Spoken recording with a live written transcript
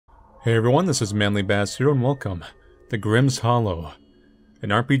Hey everyone, this is Manly Bass here, and welcome to Grimm's Hollow, an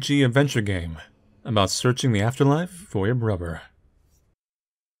RPG adventure game about searching the afterlife for your brother.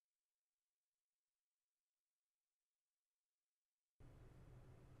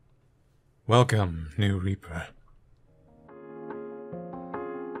 Welcome, new Reaper.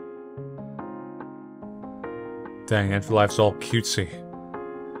 Dang, afterlife's all cutesy.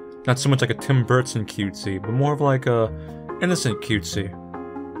 Not so much like a Tim Burton cutesy, but more of like a innocent cutesy.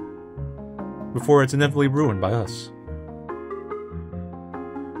 Before it's inevitably ruined by us.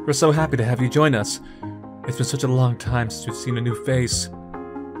 We're so happy to have you join us. It's been such a long time since we've seen a new face.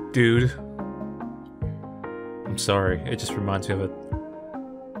 Dude. I'm sorry, it just reminds me of it.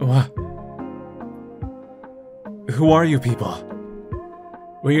 What? Who are you people?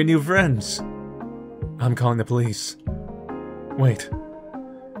 We're your new friends. I'm calling the police. Wait.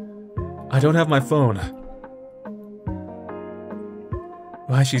 I don't have my phone.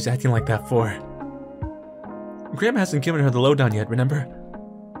 Why she's acting like that for? Grimm hasn't given her the lowdown yet, remember?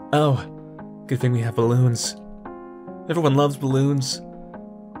 Oh, good thing we have balloons. Everyone loves balloons.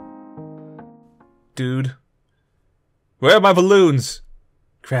 Dude. Where are my balloons?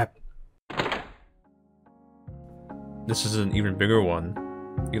 Crap. This is an even bigger one.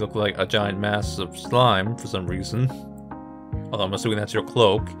 You look like a giant mass of slime for some reason. Although I'm assuming that's your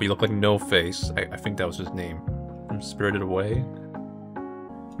cloak, but you look like No Face. I think that was his name. From Spirited Away.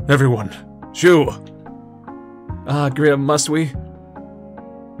 Everyone, shoo! Grimm, must we?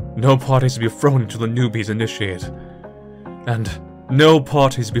 No parties to be thrown until the newbies initiate. And no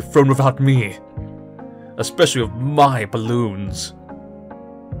parties to be thrown without me. Especially with my balloons.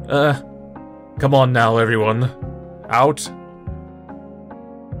 Come on now, everyone. Out.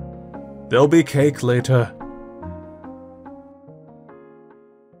 There'll be cake later.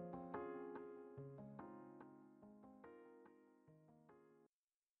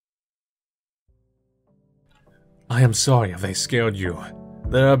 I am sorry if they scared you.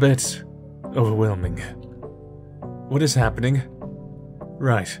 They're a bit overwhelming. What is happening?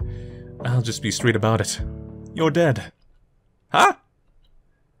 Right. I'll just be straight about it. You're dead. Huh?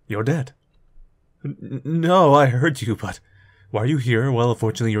 You're dead. No, I heard you, but why are you here? Well,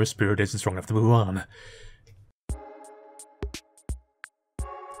 fortunately your spirit isn't strong enough to move on.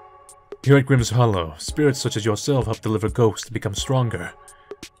 Here at Grimm's Hollow, spirits such as yourself help deliver ghosts to become stronger.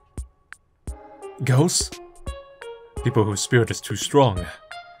 Ghosts? People whose spirit is too strong,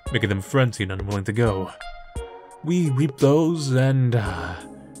 making them frenzied and unwilling to go. We reap those, and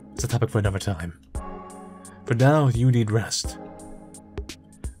it's a topic for another time. For now, you need rest.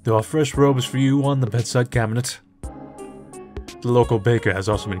 There are fresh robes for you on the bedside cabinet. The local baker has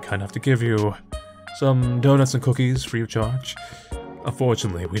also been kind enough to give you some donuts and cookies free of charge.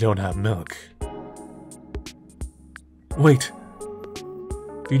 Unfortunately, we don't have milk. Wait.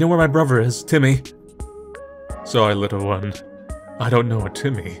 Do you know where my brother is, Timmy? Sorry, little one. I don't know a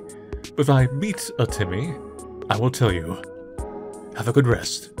Timmy. But if I meet a Timmy, I will tell you. Have a good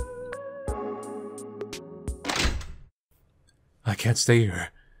rest. I can't stay here.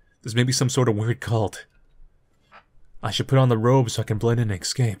 This may be some sort of weird cult. I should put on the robe so I can blend in and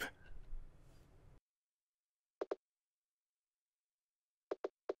escape.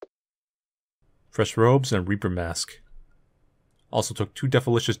 Fresh robes and Reaper mask. Also took 2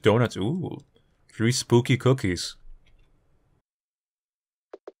 delicious donuts. Ooh. 3 spooky cookies.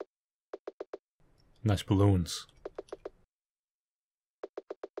 Nice balloons.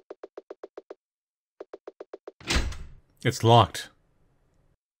 It's locked.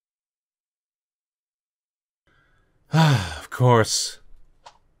 Of course.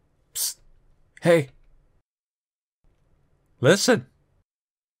 Psst. Hey. Listen.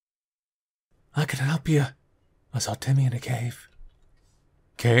 I can help you. I saw Timmy in a cave.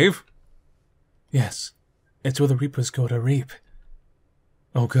 Cave? Yes, it's where the Reapers go to reap.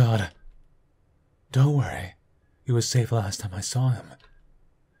 Oh God. Don't worry. He was safe last time I saw him.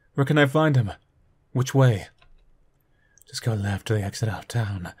 Where can I find him? Which way? Just go left to the exit out of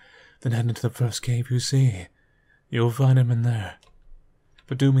town, then head into the first cave you see. You'll find him in there.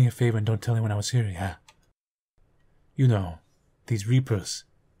 But do me a favor and don't tell anyone I was here, yeah? You know, these Reapers,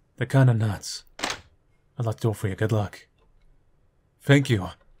 they're kinda nuts. I'd lock the door for you. Good luck. Thank you.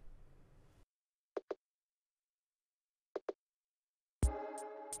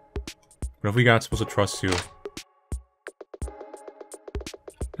 Whatever we got, supposed to trust you.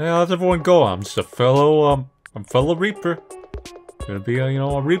 Hey, how's everyone go? I'm just a fellow Reaper. Gonna be,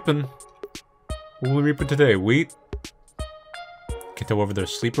 a reaping. What are we reaping today? Wheat? Can't tell whether they're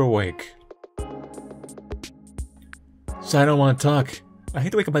asleep or awake. So I don't want to talk. I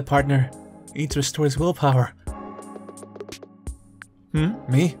hate to wake up my partner. He needs to restore his willpower.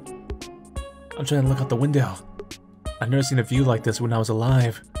 Me? I'm trying to look out the window. I've never seen a view like this when I was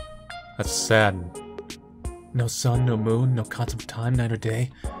alive. That's sad. No sun, no moon, no concept of time, night or day.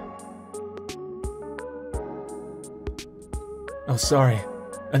 Oh, sorry.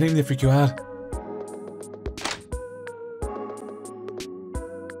 I didn't mean to freak you out.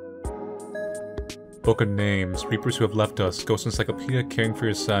 Book of Names. Reapers who have left us. Ghost Encyclopedia. Caring for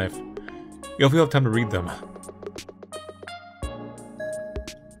your scythe. You hope you have time to read them.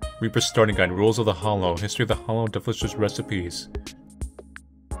 Reaper's Starting Guide. Rules of the Hollow. History of the Hollow. Delicious recipes.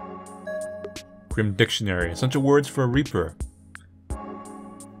 Grimm Dictionary. Essential words for a Reaper.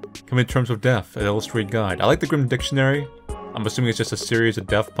 Coming to terms with death. An illustrated guide. I like the Grimm Dictionary. I'm assuming it's just a series of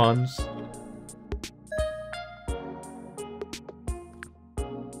death puns.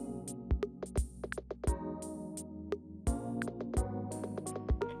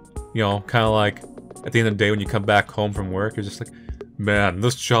 You know, kind of like, at the end of the day when you come back home from work, you're just like, man,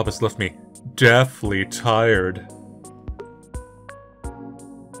 this job has left me deathly tired.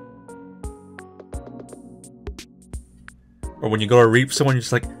 Or when you go to reap someone, you're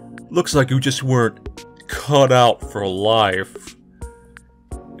just like, looks like you just weren't cut out for life.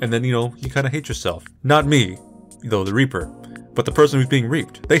 And then, you know, you kind of hate yourself. Not me, though, the reaper, but the person who's being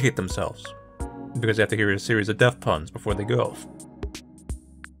reaped. They hate themselves. Because they have to hear a series of death puns before they go.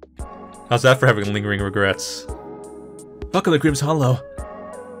 How's that for having lingering regrets? Welcome to Grimm's Hollow.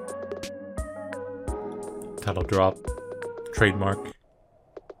 Title drop. Trademark.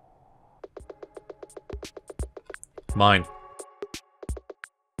 Mine.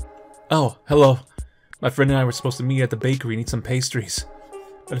 Oh, hello. My friend and I were supposed to meet at the bakery and eat some pastries.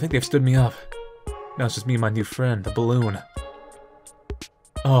 But I think they've stood me up. Now it's just me and my new friend, the balloon.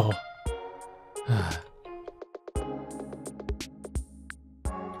 Oh.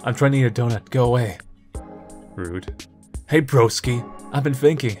 I'm trying to eat a donut. Go away. Rude. Hey, broski. I've been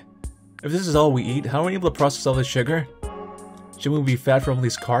thinking. If this is all we eat, how are we able to process all this sugar? Shouldn't we be fat from all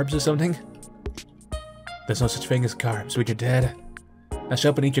these carbs or something? There's no such thing as carbs when you're dead. Now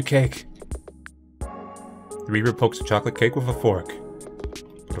shut up and eat your cake. The Reaper pokes a chocolate cake with a fork.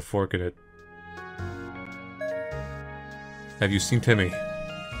 Put a fork in it. Have you seen Timmy?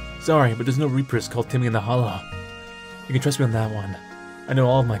 Sorry, but there's no Reapers called Timmy in the Hollow. You can trust me on that one. I know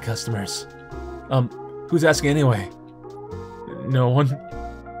all of my customers. Who's asking anyway? No one?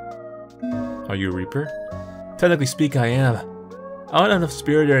 Are you a Reaper? Technically speak, I am. I don't have enough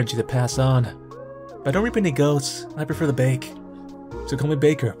spirit energy to pass on. But I don't reap any ghosts. I prefer the bake. So call me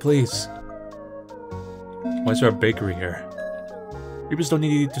Baker, please. Why is there a bakery here? Reapers don't need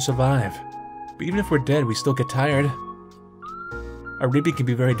to eat to survive. But even if we're dead, we still get tired. Our reaping can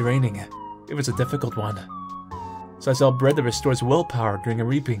be very draining, if it's a difficult one. So I sell bread that restores willpower during a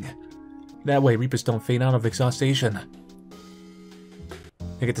reaping. That way, reapers don't faint out of exhaustion.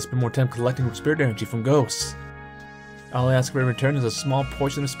 I get to spend more time collecting spirit energy from ghosts. All I ask for in return is a small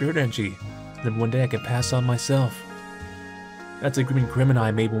portion of spirit energy, then one day I can pass on myself. That's the agreement Grimm and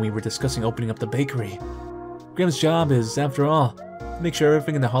I made when we were discussing opening up the bakery. Grimm's job is, after all, to make sure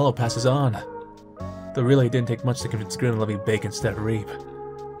everything in the Hollow passes on. Though really it didn't take much to convince Grimm to let me bake instead of reap.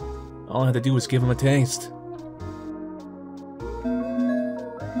 All I had to do was give him a taste.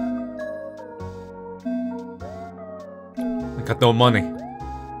 I got no money.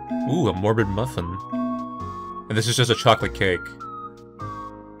 Ooh, a morbid muffin. And this is just a chocolate cake.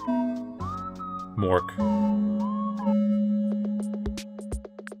 Mork.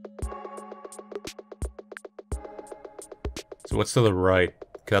 So what's to the right?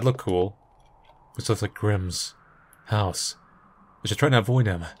 Could that look cool? This looks like Grimm's house. I should try to avoid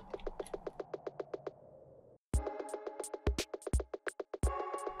him.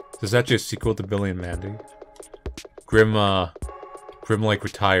 This is actually a sequel to Billy and Mandy. Grimm like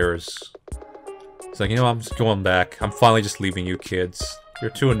retires. It's like, you know, I'm just going back. I'm finally just leaving you kids.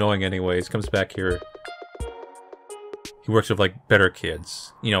 You're too annoying anyways. Comes back here. He works with, like, better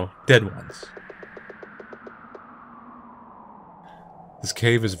kids. You know, dead ones. This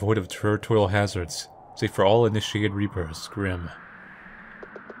cave is void of territorial hazards, save for all initiated Reapers. Grimm.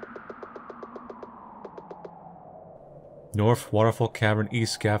 North, Waterfall Cavern.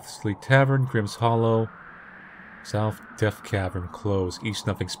 East, Ghastly Tavern. Grimm's Hollow. South, Death Cavern. Closed. East,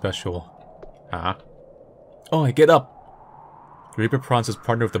 nothing special. Huh? Oh, get up! The Reaper prawns his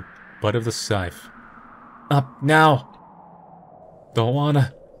partner with the butt of the scythe. Up, now! Don't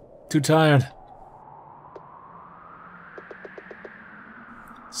wanna. Too tired.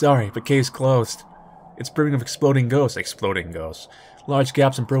 Sorry, but cave's closed. It's brimming of exploding ghosts. Exploding ghosts. Large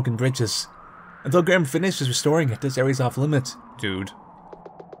gaps and broken bridges. Until Grimm finishes restoring it, this area's off limits, dude.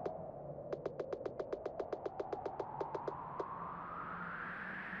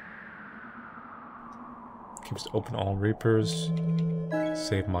 Keeps open all Reapers.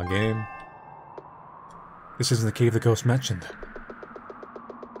 Save my game. This isn't the cave the ghost mentioned.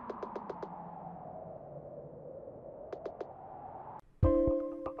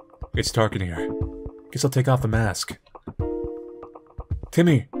 It's dark in here. Guess I'll take off the mask.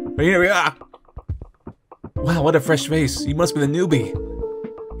 Timmy! Right here! Ah! Wow, what a fresh face. You must be the newbie.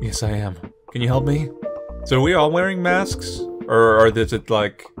 Yes, I am. Can you help me? So are we all wearing masks? Or is it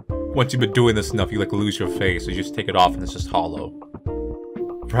like, once you've been doing this enough, you like lose your face, so you just take it off and it's just hollow?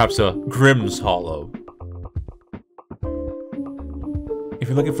 Perhaps a Grimm's hollow. If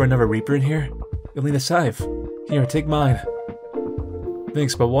you're looking for another Reaper in here, you'll need a scythe. Here, take mine.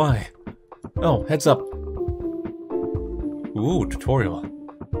 Thanks, but why? Oh, heads up. Ooh, tutorial.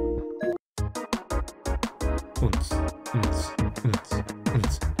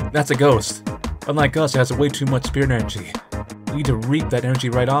 That's a ghost. Unlike us, it has way too much spirit energy. You need to reap that energy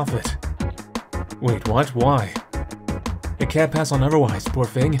right off it. Wait, what? Why? It can't pass on otherwise, poor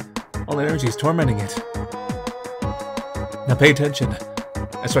thing. All the energy is tormenting it. Now pay attention.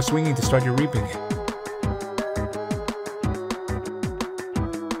 And start swinging to start your reaping.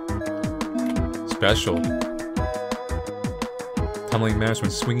 Special. Tumbling matters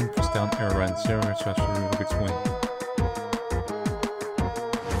when swinging, press down arrow right, zero, special, a good swing.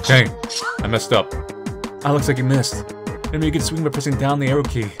 Dang, I messed up. Ah, looks like you missed. Maybe you can swing by pressing down the arrow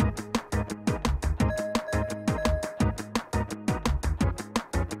key.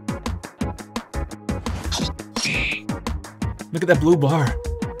 Look at that blue bar.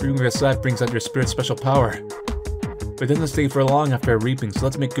 Reaping with a scythe brings out your spirit's special power. But it doesn't stay for long after reaping, so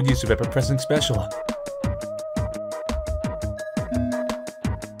let's make good use of it by pressing special.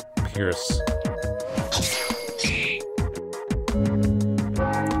 Pierce.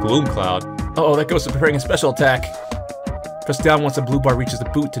 Gloom Cloud. Uh oh, that goes to preparing a special attack. Press down once the blue bar reaches the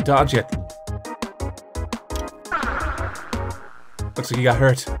boot to dodge it. Looks like you got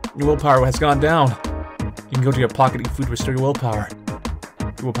hurt. Your willpower has gone down. You can go to your pocket and eat food to restore your willpower.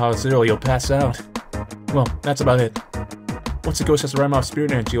 If your willpower is 0, you'll pass out. Well, that's about it. Once the ghost has to run off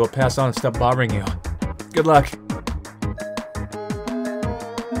spirit energy, it will pass on and stop bothering you. Good luck.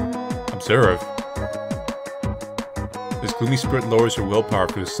 Observe. This gloomy spirit lowers your willpower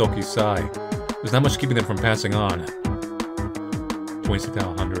through a sulky sigh. There's not much keeping them from passing on. 26 out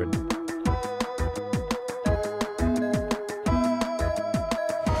of 100.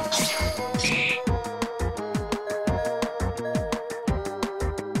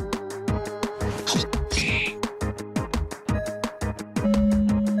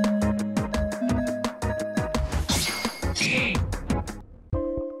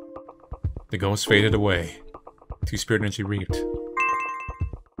 The ghost faded away. 2 spirit energy reaped.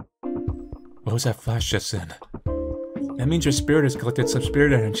 What was that flash just then? That means your spirit has collected some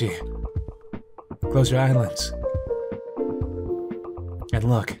spirit energy. Close your eyelids. And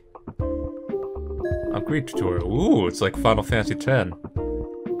look. Upgrade tutorial. Ooh, it's like Final Fantasy X.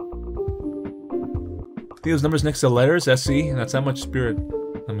 See those numbers next to the letters, SC? And that's how much spirit...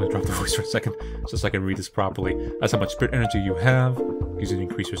 I'm gonna drop the voice for a second, just so I can read this properly. That's how much spirit energy you have. Use it to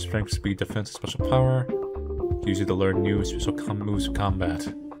increase your strength, speed, defense, and special power. Use it to learn new special moves of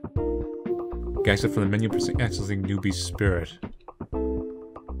combat. Exit from the menu, pressing accessing newbie's spirit.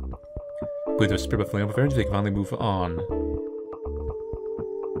 With their spirit with flame of energy, they can finally move on.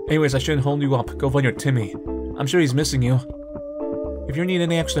 Anyways, I shouldn't hold you up. Go find your Timmy. I'm sure he's missing you. If you need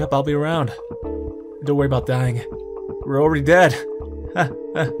any extra help, I'll be around. Don't worry about dying. We're already dead.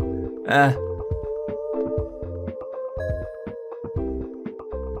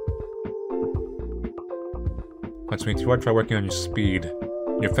 Let's make you try working on your speed.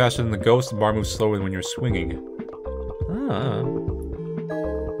 When you're faster than the ghost, the bar moves slower than when you're swinging. Ah.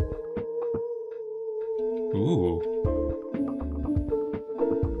 Ooh.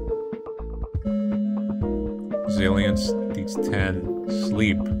 Resilience, needs 10.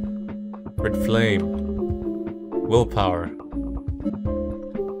 Sleep. Red flame. Willpower.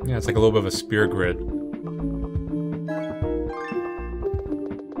 Yeah, it's like a little bit of a spear grid.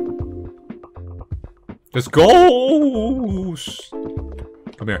 This ghost!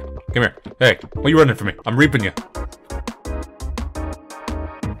 Come here. Come here. Hey, what are you running from me? I'm reaping you.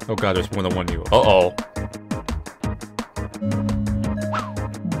 Oh god, there's more than one you. Uh-oh.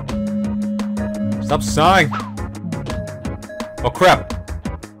 Stop sighing! Oh crap!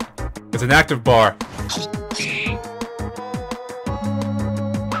 It's an active bar.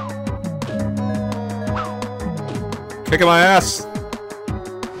 Kicking my ass!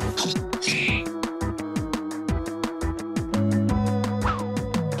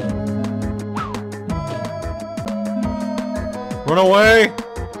 Run away!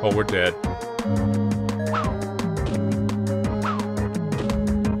 Oh, we're dead.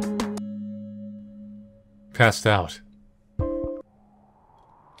 passed out.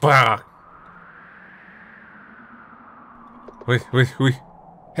 Bah! Wait.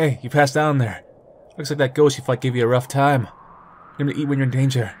 Hey, you passed down there. Looks like that ghost you fought gave you a rough time. You're gonna eat when you're in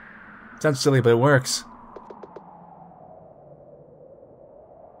danger. Sounds silly, but it works.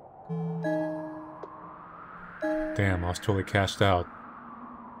 Damn, I was totally cashed out.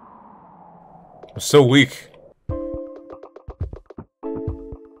 I was so weak.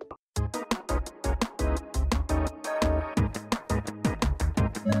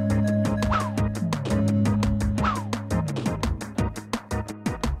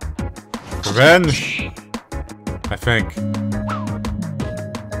 Revenge! I think.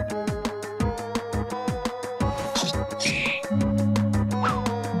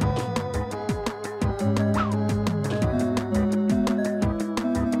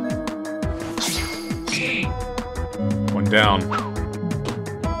 One down.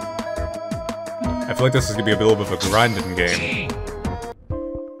 I feel like this is gonna be a little bit of a grinding game.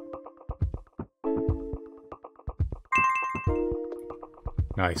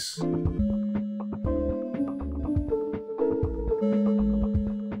 Nice.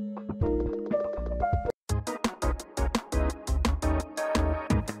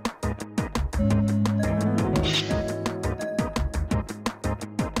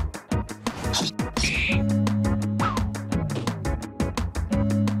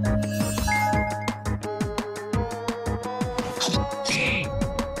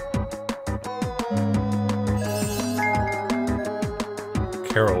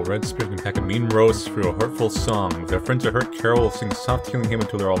 Carol, Red Spirit can pack a mean roast through a hurtful song. If their friends are hurt, Carol will sing a soft healing hymn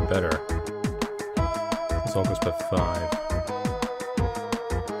until they're all better. This all goes by 5.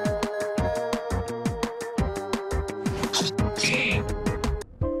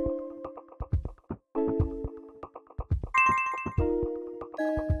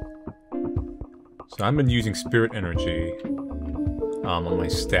 So I've been using spirit energy on my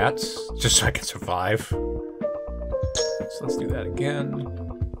stats, just so I can survive. So let's do that again.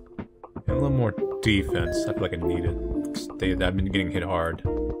 And a little more defense. I feel like I need it. I've been getting hit hard.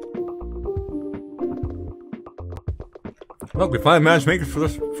 Look, we finally managed to make it for the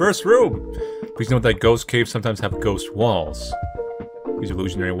first room! Please note that ghost caves sometimes have ghost walls. These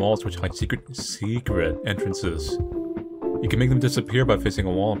illusionary walls which hide secret entrances. You can make them disappear by facing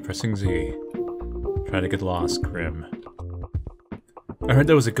a wall and pressing Z. Trying to get lost, Grimm. I heard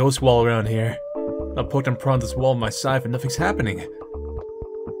there was a ghost wall around here. I poked and prodded this wall with my scythe and nothing's happening.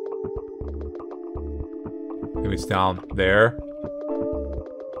 Maybe it's down there.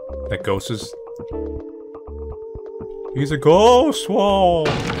 That ghost is... He's a ghost wall!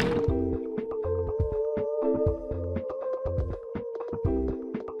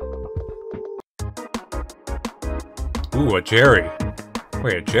 Ooh, a Jerry.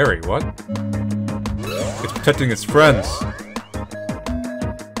 Wait, a Jerry, what? It's protecting its friends.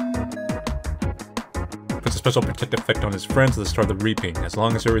 Puts a special protective effect on his friends at the start of the reaping. As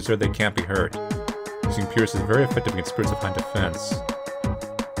long as they're reserved, they can't be hurt. Using Pierce is very effective against spirits of high defense.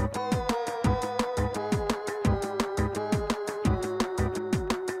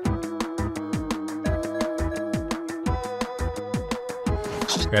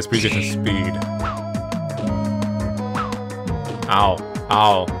 It has pretty decent speed. Ow.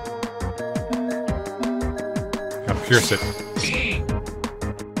 Ow. Gotta pierce it.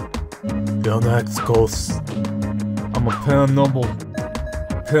 The next ghost. I'm a paranormal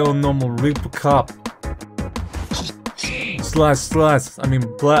reaper cop. Slice, splat.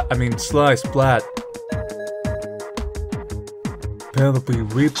 Apparently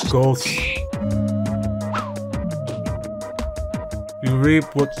reap ghosts. You reap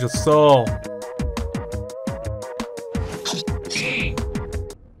what you sow.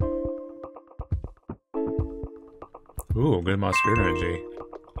 Ooh, good amount of spirit energy.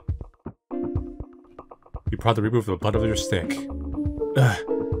 You prod the reaper with the butt of your stick.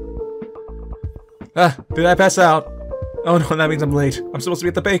 Did I pass out? Oh no, that means I'm late. I'm supposed to be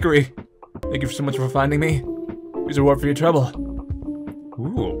at the bakery. Thank you so much for finding me. Here's a reward for your trouble.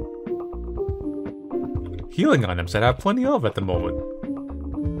 Ooh. Healing items that I have plenty of at the moment.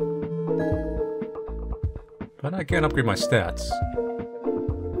 But I can't upgrade my stats.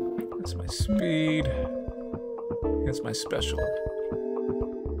 That's my speed. That's my special.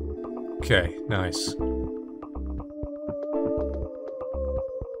 Okay, nice.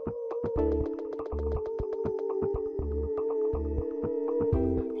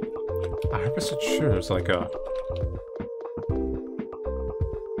 I'm 100% sure there's like a...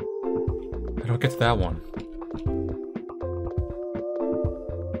 I don't get to that one.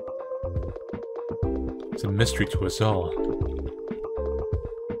 It's a mystery to us all.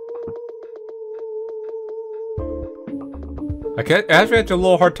 I actually had a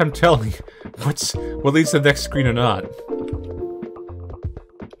little hard time telling what leads to the next screen or not.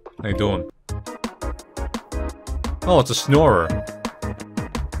 How you doing? Oh, it's a snorer.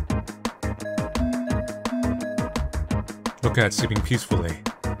 Look at it sleeping peacefully.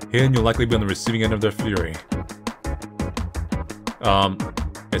 Here, and you'll likely be on the receiving end of their fury.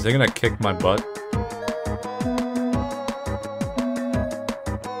 Is it gonna kick my butt?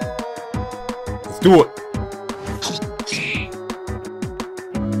 Let's do it!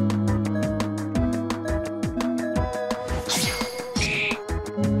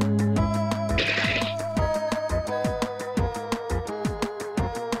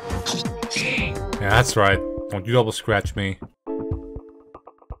 Yeah, that's right. Don't you double scratch me.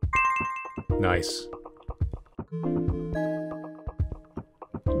 Nice.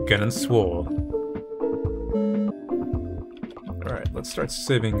 Getting swole. Alright, let's start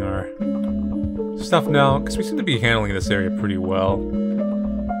saving our stuff now, because we seem to be handling this area pretty well.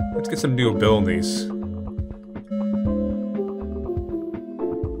 Let's get some new abilities.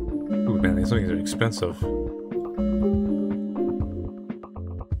 Ooh, man, these things are expensive.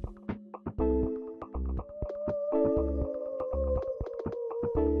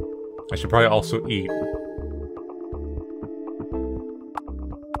 I should probably also eat.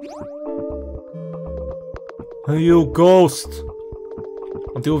 Hey, you ghost!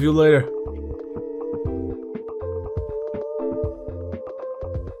 I'll deal with you later.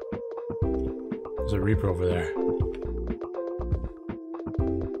 There's a Reaper over there.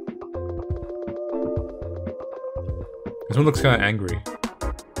 This one looks kind of angry.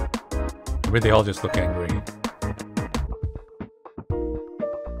 Maybe they all just look angry.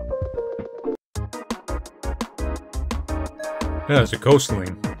 Yeah, there's a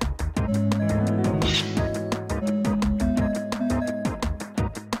ghostling.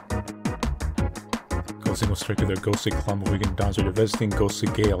 Ghostling will strike with their ghostly clump of weekend dawns or devastating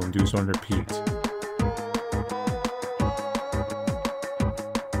ghostly gale and do's on repeat.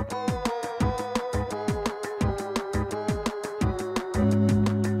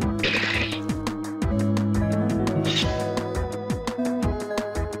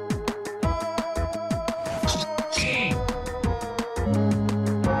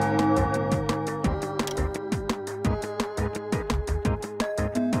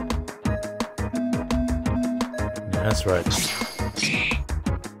 That's right.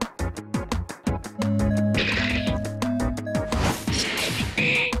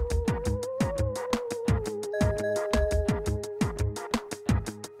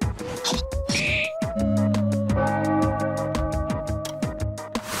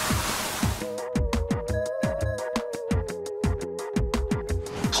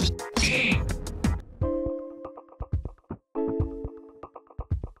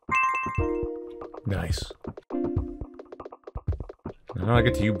 Nice. Now I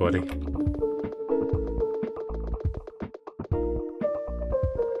get to you, buddy.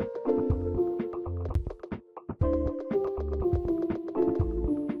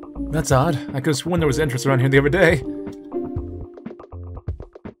 That's odd. I could have sworn there was interest around here the other day.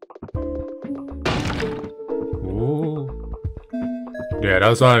 Ooh. Yeah, that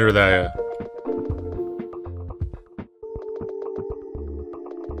was under that.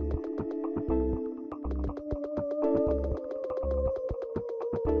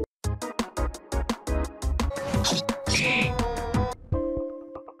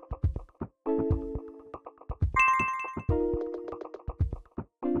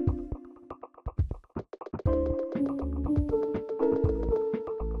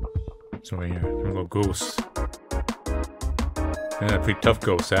 It's over here. I'm gonna go ghost. Yeah, pretty tough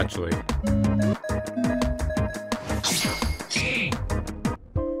ghost, actually.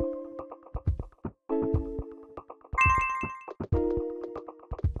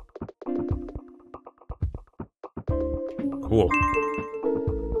 Cool.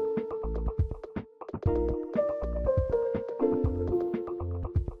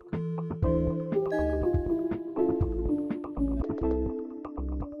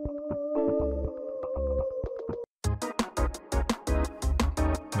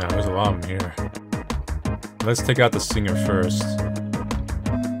 Nah, there's a lot of them here. Let's take out the singer first.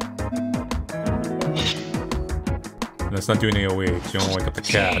 Let's not do an AoE, because you don't wake up the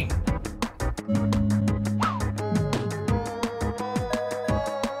cat.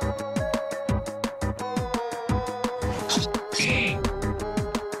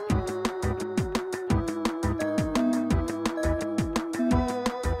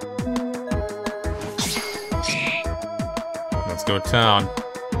 Let's go to town.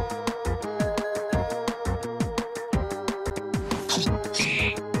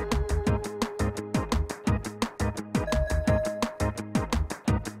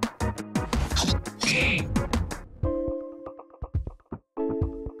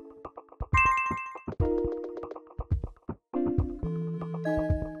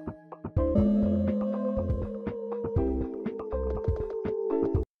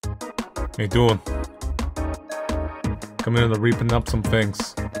 How you doing? Coming in and reaping up some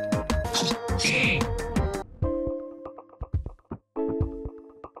things.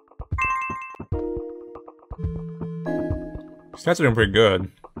 Stats are doing pretty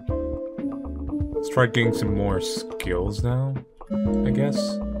good. Let's try getting some more skills now, I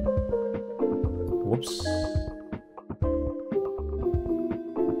guess. Whoops.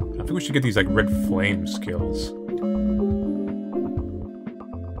 I think we should get these, like, red flame skills.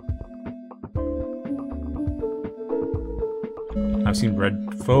 I've seen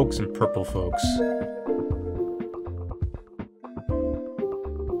red folks and purple folks.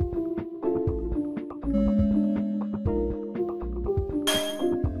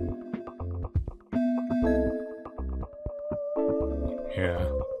 Yeah.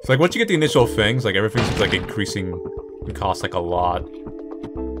 It's like once you get the initial things, like everything seems like increasing in cost like a lot.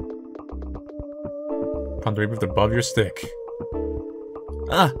 Prompt removed above your stick.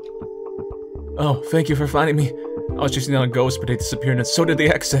 Ah! Oh, thank you for finding me. I was chasing down a ghost, but they disappeared and so did the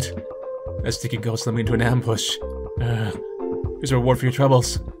exit. That sticky ghost led me into an ambush. Here's a reward for your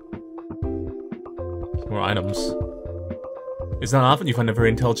troubles. More items. It's not often you find a very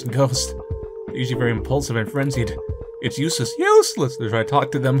intelligent ghost. They're usually very impulsive and frenzied. It's useless to try to talk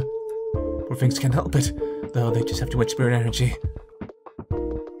to them. Poor things can't help it, though they just have too much spirit energy.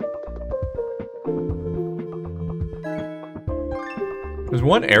 There's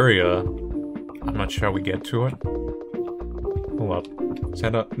one area, I'm not sure how we get to it. Hold up. Is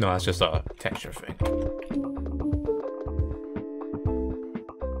that a... No, that's just a texture thing.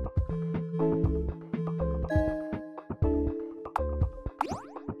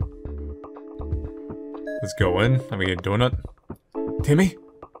 Let's go in. Let me get a donut. Timmy?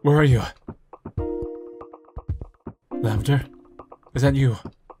 Where are you? Lavender? Is that you?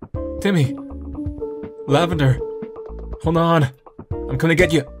 Timmy! Lavender! Hold on! I'm coming to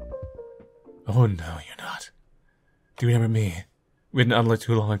get you! Oh no, you're not. Do you remember me? We had an outlet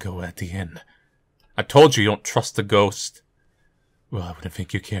too long ago at the inn. I told you don't trust the ghost. Well, I wouldn't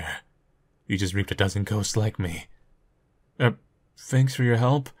think you care. You just reaped a dozen ghosts like me. Thanks for your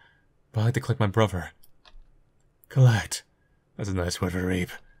help, but I'd like to collect my brother. Collect. That's a nice word for reap.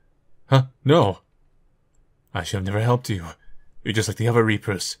 Huh? No. I should have never helped you. You're just like the other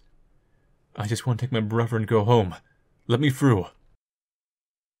reapers. I just want to take my brother and go home. Let me through.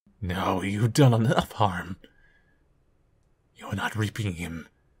 No, you've done enough harm. You're not reaping him.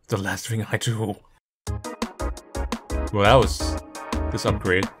 The last thing I do. Well, that was this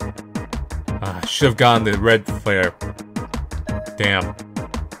upgrade. I should have gotten the red flare. Damn.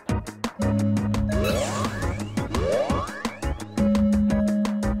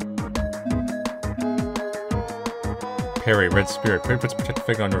 Parry, red spirit. Parry puts protect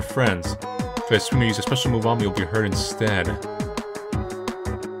effect on your friends. If I swing or use a special move on me, you'll be hurt instead.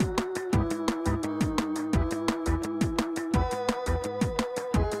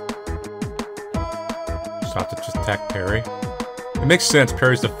 Just have to just attack parry. It makes sense,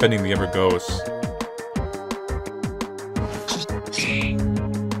 parry's defending the other ghosts.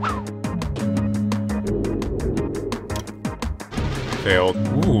 Failed.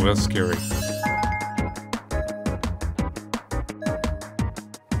 Ooh, that's scary.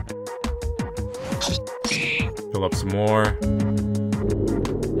 Fill up some more.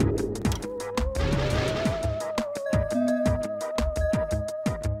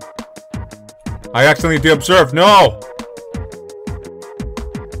 I accidentally de-observed. No!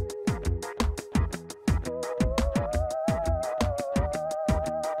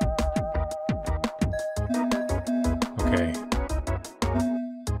 Okay.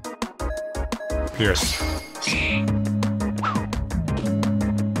 Pierce.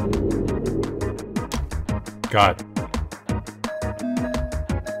 God.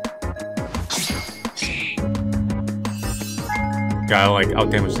 Gotta like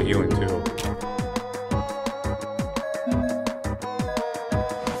outdamage the healing too.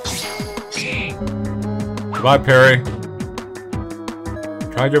 Goodbye, Perry.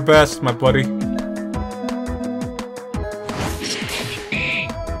 Tried your best, my buddy.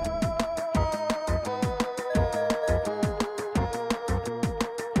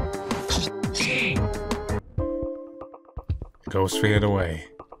 Ghost faded away.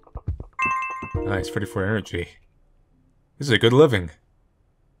 Nice, 34 energy. This is a good living.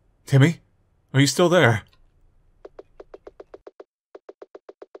 Timmy? Are you still there?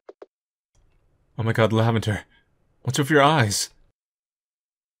 Oh my god, Lavender. What's with your eyes?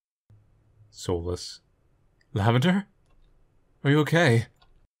 Soulless. Lavender? Are you okay?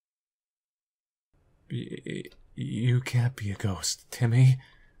 You can't be a ghost, Timmy.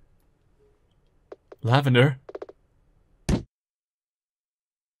 Lavender?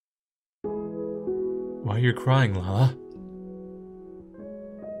 Why are you crying, Lala?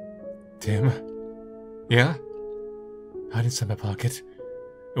 Tim? Yeah? Hide inside my pocket.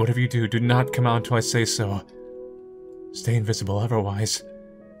 Whatever you do, do not come out until I say so. Stay invisible, otherwise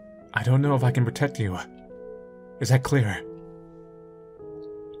I don't know if I can protect you. Is that clear?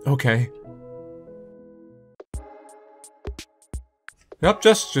 Okay. Yep,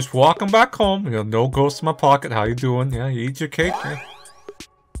 just walking back home. You know, no ghosts in my pocket. How you doing? Yeah, you eat your cake? Yeah.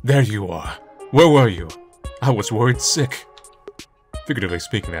 There you are. Where were you? I was worried sick. Figuratively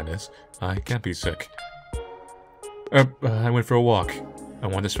speaking, that is. I can't be sick. I went for a walk. I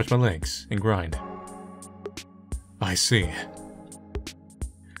wanted to stretch my legs and grind. I see.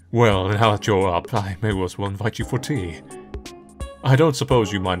 Well, now that you're up, I may as well invite you for tea. I don't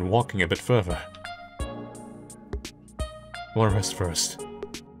suppose you mind walking a bit further. I want to rest first.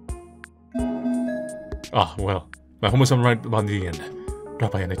 Ah, well, my home is right on the inn.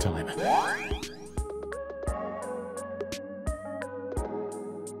 Drop by any time.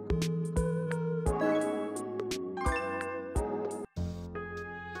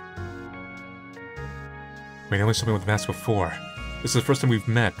 Wait, I only saw me with the mask before. This is the first time we've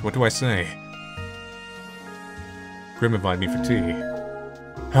met. What do I say? Grimm invited me for tea.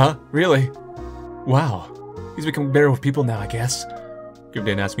 Huh? Really? Wow. He's becoming better with people now, I guess. Grimm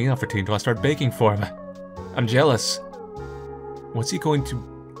didn't ask me out for tea until I started baking for him. I'm jealous. What's he going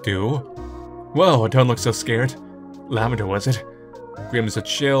to do? Whoa, don't look so scared. Lavender, was it? Grimm is a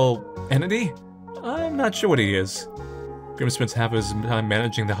chill entity? I'm not sure what he is. Grimm spends half of his time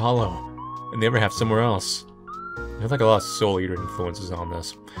managing the Hollow, and the other half somewhere else. There's like a lot of Soul Eater influences on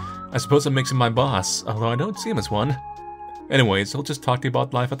this. I suppose that makes him my boss, although I don't see him as one. Anyways, I'll just talk to you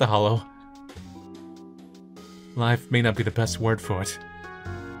about life at the Hollow. Life may not be the best word for it.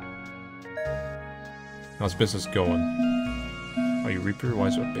 How's business going? Are you Reaper? Why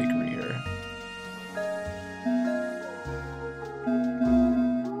is there a bakery here?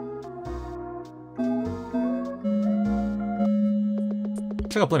 I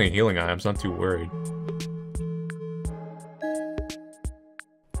got plenty of healing items, not too worried.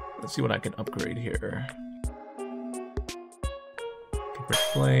 Let's see what I can upgrade here. Red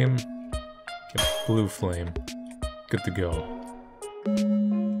flame. Get blue flame. Good to go.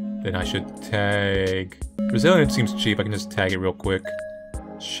 Then I should tag... Resilient seems cheap, I can just tag it real quick.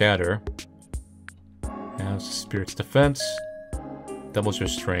 Shatter. Has Spirit's defense. Doubles your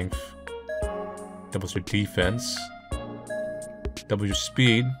strength. Doubles your defense. Doubles your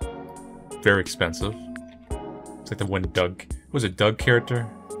speed. Very expensive. It's like the one Doug... Was it Doug character?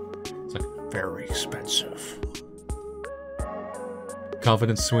 It's like very expensive.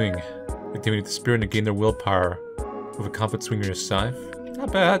 Confident swing. Activate the spirit and gain their willpower. With a confident swing on your scythe.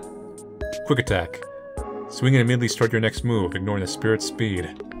 Not bad. Quick attack. Swing and immediately start your next move, ignoring the spirit's speed.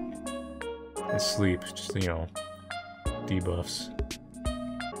 And sleep. Just, you know, debuffs.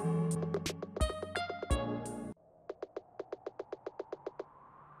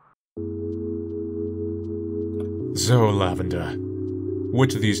 So, Lavender,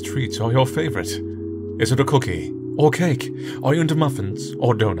 which of these treats are your favorite? Is it a cookie, or cake? Are you into muffins,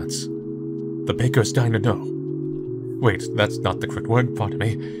 or donuts? The baker's dying to know. Wait, that's not the correct word, pardon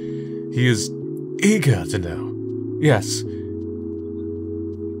me. He is eager to know. Yes.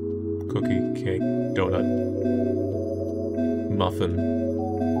 Cookie, cake, donut, muffin,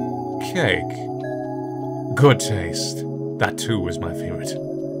 cake. Good taste. That too is my favorite.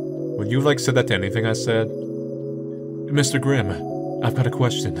 Would you like said that to anything I said? Mr. Grimm, I've got a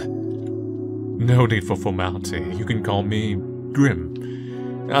question. No need for formality. You can call me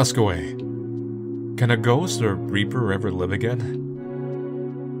Grimm. Ask away. Can a ghost or reaper ever live again?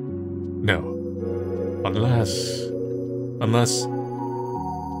 No. Unless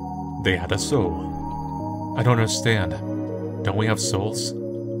they had a soul. I don't understand. Don't we have souls?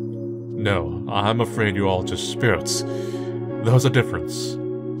 No, I'm afraid you're all just spirits. There's a difference.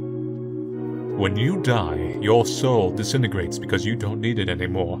 When you die, your soul disintegrates because you don't need it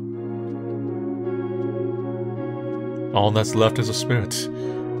anymore. All that's left is a spirit,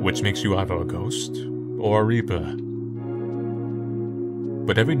 which makes you either a ghost or a reaper.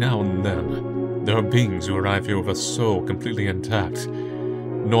 But every now and then, there are beings who arrive here with a soul completely intact.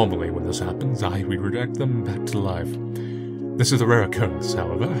 Normally, when this happens, I redirect them back to life. This is a rare occurrence,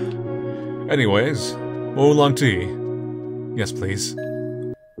 however. Anyways, oolong tea. Yes, please.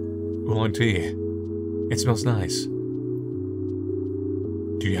 Oolong tea. It smells nice.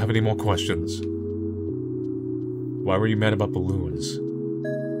 Do you have any more questions? Why were you mad about balloons?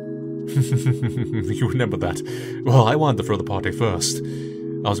 You remember that. Well, I wanted to throw the party first.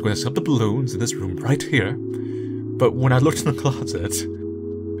 I was going to set up the balloons in this room right here, but when I looked in the closet,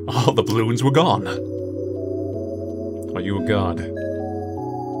 all the balloons were gone. Are you a god?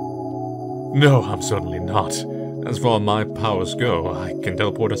 No, I'm certainly not. As far as my powers go, I can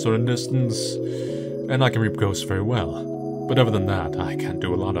teleport a certain distance, and I can reap ghosts very well. But other than that, I can't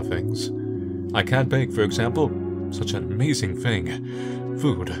do a lot of things. I can't bake, for example. Such an amazing thing.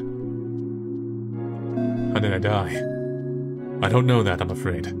 Food. How did I die? I don't know that, I'm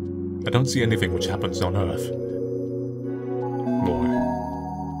afraid. I don't see anything which happens on Earth. Boy,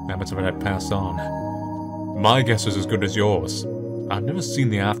 what happens when I pass on? My guess is as good as yours. I've never seen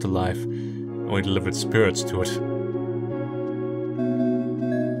the afterlife, only delivered spirits to it.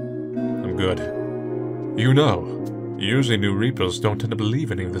 I'm good. You know, usually new Reapers don't tend to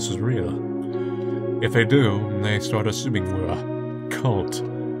believe any of this is real. If they do, they start assuming we're a cult.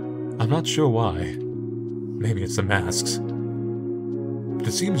 I'm not sure why. Maybe it's the masks. But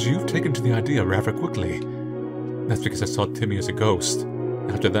it seems you've taken to the idea rather quickly. That's because I saw Timmy as a ghost.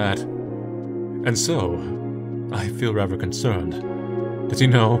 After that. And so, I feel rather concerned. Does he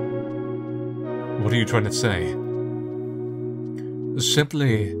know? What are you trying to say?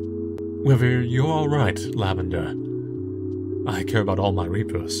 Simply, whether you're alright, Lavender. I care about all my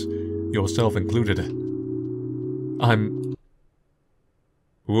Reapers, yourself included. I'm...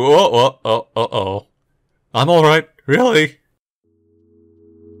 Whoa. I'm alright, really?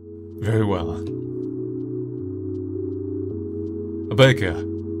 Very well. A baker,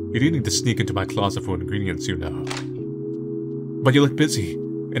 you didn't need to sneak into my closet for ingredients, you know. But you look busy,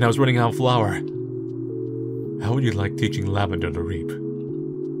 and I was running out of flour. How would you like teaching Lavender to reap?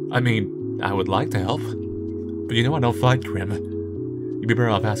 I mean, I would like to help. But you know I don't fight, Grimm. You'd be better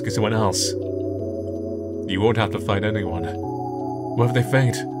off asking someone else. You won't have to fight anyone. What if they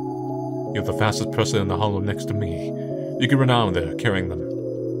faint? You're the fastest person in the hollow next to me. You can run out there, carrying them.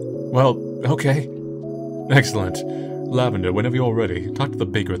 Well, okay. Excellent. Lavender, whenever you're ready, talk to the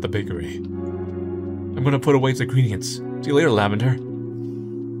baker at the bakery. I'm gonna put away his ingredients. See you later, Lavender.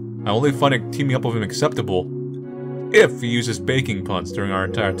 I only find teaming up with him acceptable if he uses baking puns during our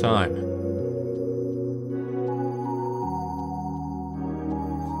entire time.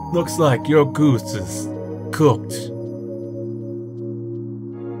 Looks like your goose is cooked.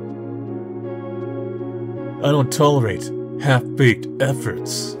 I don't tolerate half-baked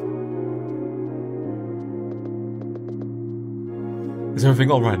efforts. Is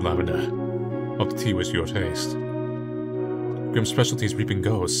everything alright, Lavender? Hope the tea was your taste. Grimm's specialty is reaping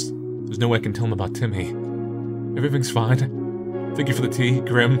ghosts. There's no way I can tell him about Timmy. Everything's fine. Thank you for the tea,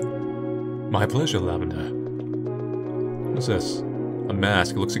 Grimm. My pleasure, Lavender. What's this? A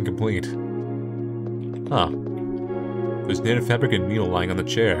mask. It looks incomplete. Huh. There's native fabric and needle lying on the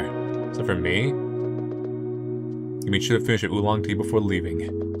chair. Is that for me? You made sure to finish your oolong tea before leaving.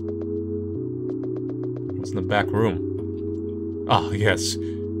 What's in the back room? Ah, yes.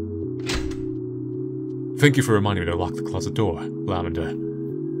 Thank you for reminding me to lock the closet door, Lavender.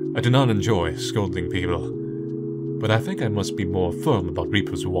 I do not enjoy scolding people, but I think I must be more firm about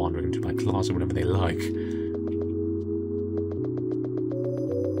Reapers wandering into my closet whenever they like.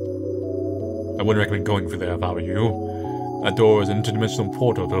 I wouldn't recommend going through there if I were you. That door is an interdimensional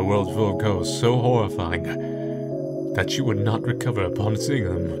portal to a world full of ghosts so horrifying that you would not recover upon seeing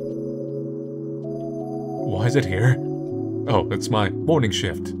them. Why is it here? Oh, it's my morning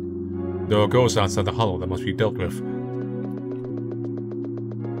shift. There are ghosts outside the hollow that must be dealt with.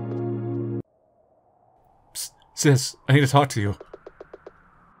 Psst, sis, I need to talk to you.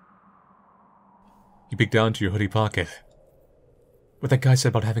 You peek down to your hoodie pocket. What that guy said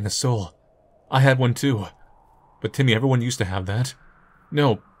about having a soul. I had one too. But Timmy, everyone used to have that.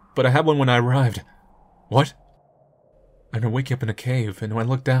 No, but I had one when I arrived. What? I remember waking up in a cave, and when I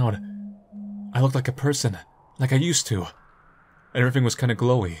looked down, I looked like a person, like I used to. And everything was kind of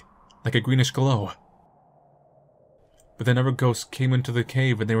glowy, like a greenish glow. But then other ghosts came into the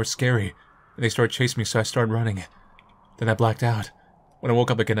cave and they were scary, and they started chasing me, so I started running. Then I blacked out. When I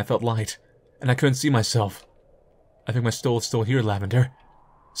woke up again, I felt light, and I couldn't see myself. I think my soul is still here, Lavender.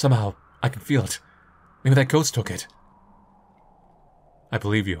 Somehow, I can feel it. Maybe that ghost took it. I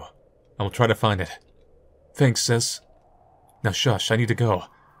believe you. I will try to find it. Thanks, sis. Now shush, I need to go.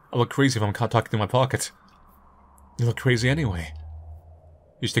 I'll look crazy if I'm caught talking to my pocket. You look crazy anyway.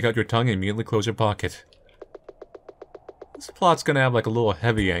 You stick out your tongue and immediately close your pocket. This plot's gonna have like a little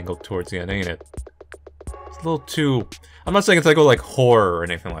heavy angle towards the end, ain't it? It's a little too... I'm not saying it's like horror or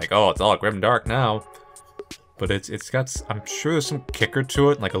anything like, oh, it's all grim and dark now. But it's got... I'm sure there's some kicker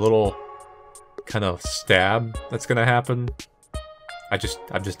to it, like a little kind of stab that's gonna happen. I'm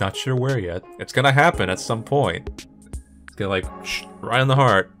just not sure where yet. It's gonna happen at some point. It's gonna like, right in the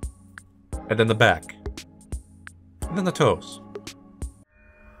heart. And then the back. And then the toes.